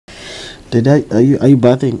Are you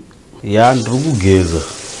bathing? Yeah, ndrukugeza.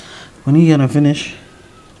 When are you gonna finish?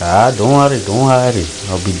 Don't worry.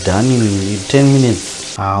 I'll be done in 10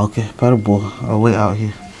 minutes. Okay, parable. I'll wait out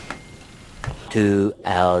here. 2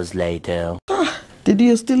 hours later. Did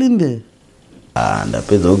you still in there?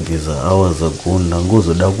 Ndapedza kugeza hours ago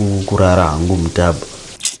ndangozoda kurara hangu mutaba.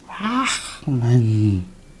 Man.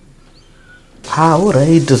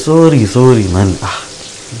 Alright, sorry man.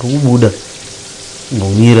 Ndikubuda.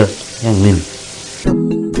 Ngomira young man.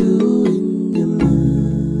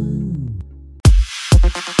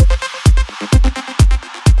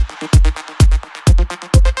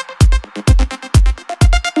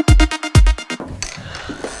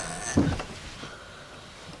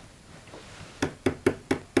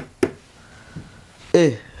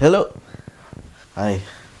 Hey, hello. Hi.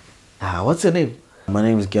 What's your name? My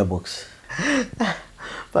name is Gearbox.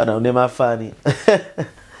 But I'm name funny.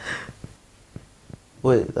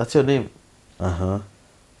 Wait, that's your name?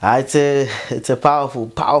 It's a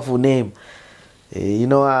powerful name. You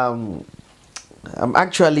know, I'm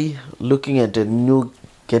actually looking at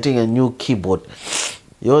getting a new keyboard.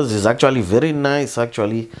 Yours is actually very nice.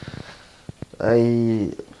 Actually,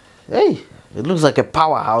 it looks like a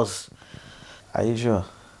powerhouse. Are you sure?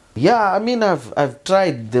 Yeah, I mean, I've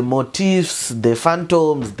tried the motifs, the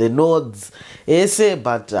phantoms, the nodes,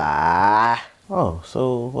 but Oh,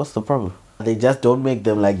 so what's the problem? they just don't make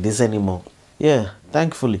them like this anymore. Yeah,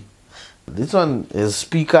 thankfully. This one is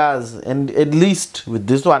speakers, and at least with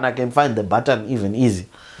this one I can find the button even easy.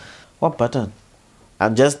 What button?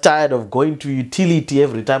 I'm just tired of going to utility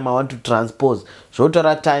every time I want to transpose. Shorter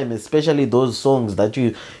time, especially those songs that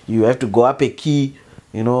you have to go up a key,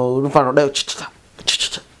 you know. No,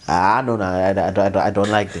 I don't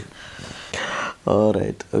like it. All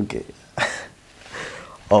right, okay.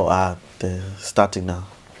 They're starting now.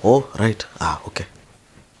 Oh, right. Okay.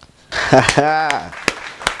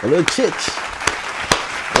 Hello, church.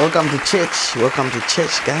 Welcome to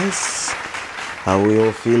church, guys. How are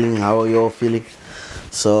you all feeling?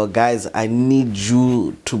 So, guys, I need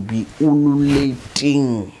you to be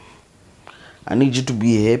ululating. I need you to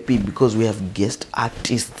be happy because we have guest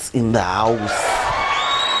artists in the house.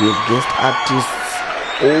 We have guest artists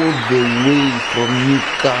all the way from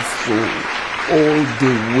Newcastle, all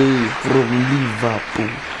the way from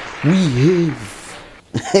Liverpool. We have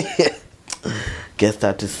guest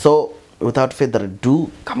artists. So, without further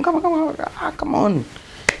ado, come on.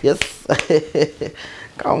 Yes.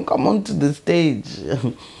 Come on to the stage.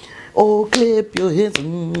 Oh, clap your hands.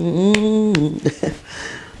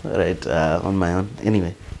 All right, on my own.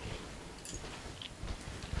 Anyway,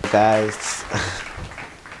 guys,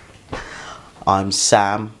 I'm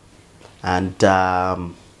Sam, and I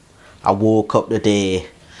woke up today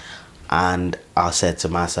and I said to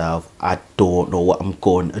myself, I don't know what I'm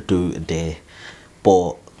going to do today,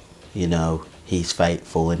 but you know, he's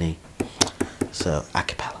faithful, isn't he? So, a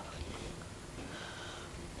cappella.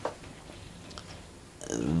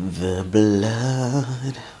 The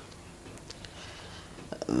blood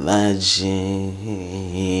that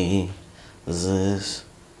Jesus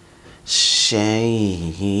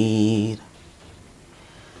shed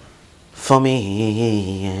for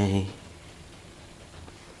me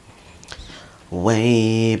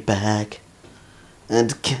way back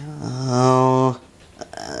at Calvary.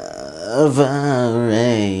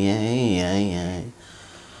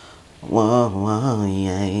 Whoa,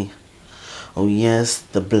 yeah. Oh yes,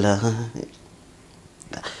 the blood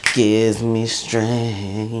gives me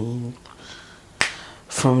strength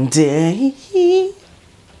from day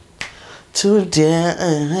to day.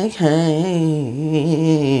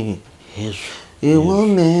 It will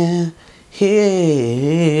never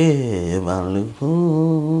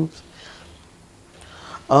lose.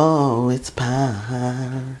 Oh, it's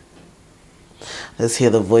power. Let's hear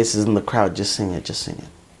the voices in the crowd. Just sing it.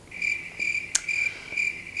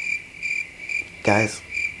 Guys,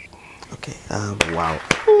 okay,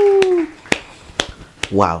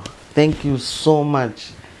 wow, thank you so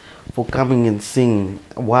much for coming and singing.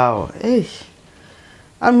 Wow, hey,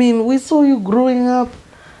 I mean, we saw you growing up,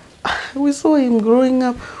 we saw him growing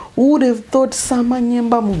up. Who would have thought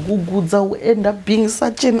Samanyemba Mugugudza would end up being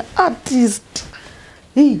such an artist?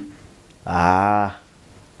 Hey,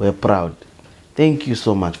 we're proud. Thank you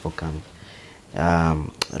so much for coming.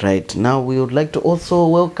 Right now, we would like to also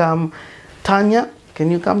welcome Tanya. Can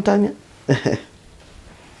you come, Tanya?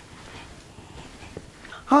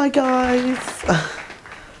 Hi guys.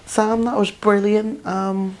 Sam, that was brilliant.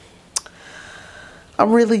 I'm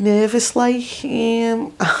really nervous, like,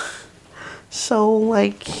 so,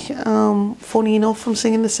 like, funny enough, I'm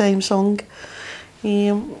singing the same song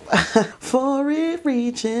For it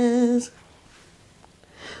reaches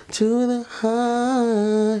to the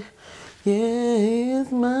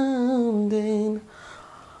highest mountain.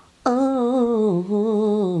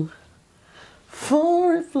 Oh,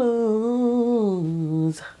 for it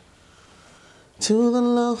flows to the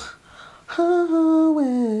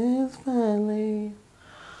lowest valley.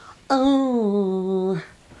 Oh,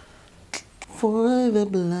 for the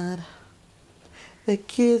blood that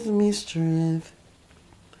gives me strength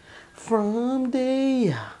from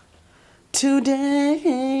day to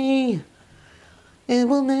day. It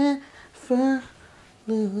will never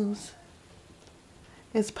lose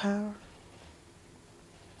its power.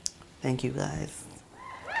 Thank you, guys.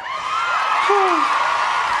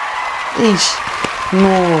 Ish.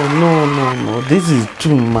 No. This is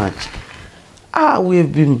too much. We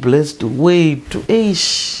have been blessed way too.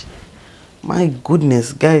 Ish. My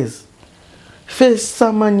goodness, guys. First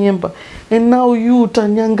Sama Nyemba, and now you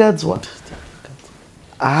Tanyangadzwa.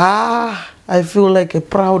 I feel like a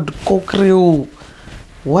proud cockroach.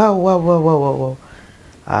 Wow.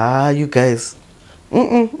 You guys.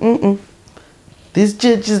 This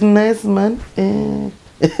church is nice, man.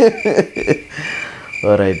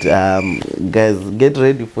 All right, guys, get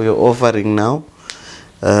ready for your offering now.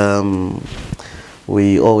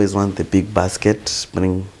 We always want the big basket.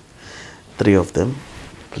 Bring 3 of them,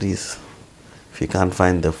 please. If you can't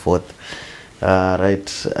find the 4th, right.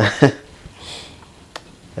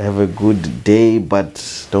 Have a good day,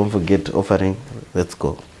 but don't forget offering. Let's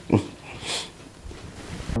go.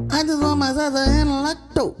 I just want myself a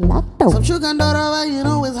lacto. Some sugar and dough, you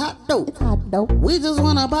know it's hot dough. We just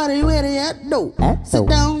wanna party where they at dough. Sit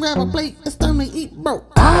down, grab a plate, it's time to eat, bro.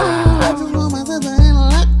 I just want myself a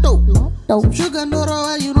lacto. Some sugar and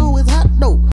dough, you know